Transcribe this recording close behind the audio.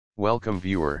Welcome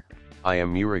viewer, I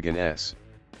am Murugan S.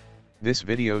 This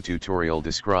video tutorial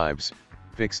describes,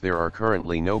 fix there are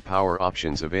currently no power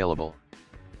options available.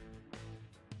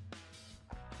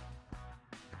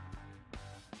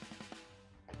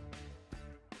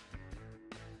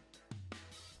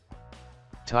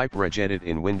 Type regedit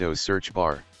in Windows search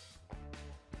bar.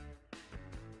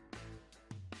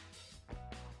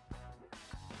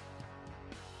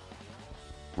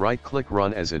 Right-click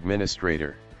Run as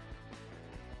administrator.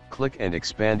 Click and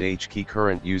expand HKey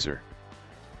current user.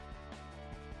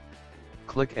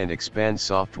 Click and expand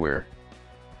software.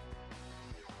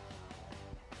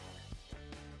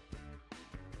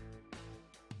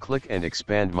 Click and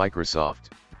expand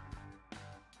Microsoft.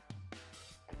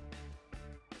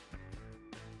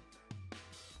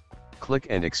 Click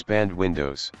and expand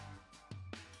Windows.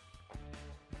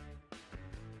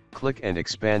 Click and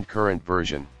expand current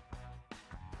version.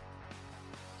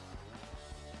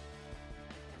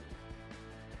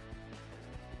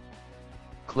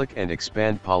 Click and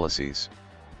expand policies.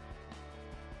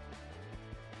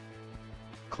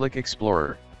 Click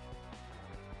Explorer.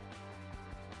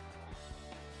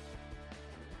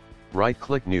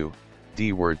 Right-click New,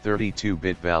 DWORD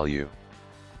 32-bit value.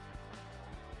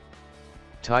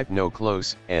 Type No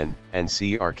close N and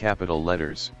C are capital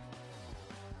letters.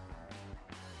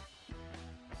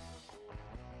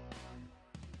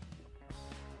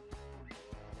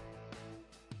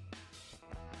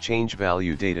 Change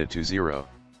value data to 0.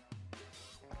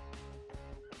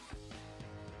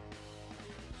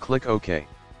 Click OK.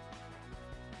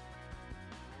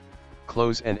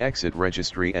 Close and exit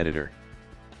registry editor.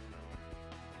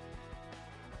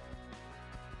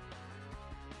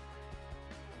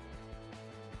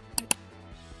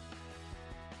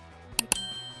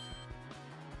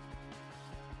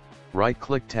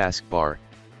 Right-click Taskbar,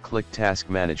 click Task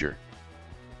Manager.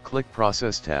 Click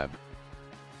Process tab.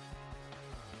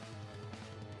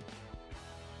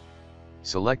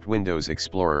 Select Windows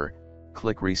Explorer,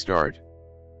 click Restart.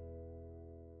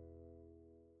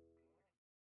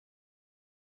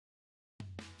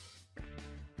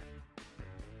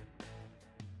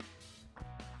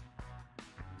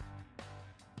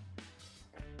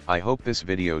 I hope this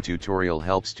video tutorial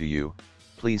helps to you.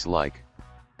 Please like,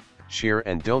 share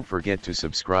and don't forget to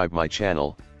subscribe my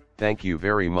channel. Thank you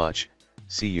very much.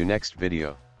 See you next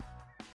video.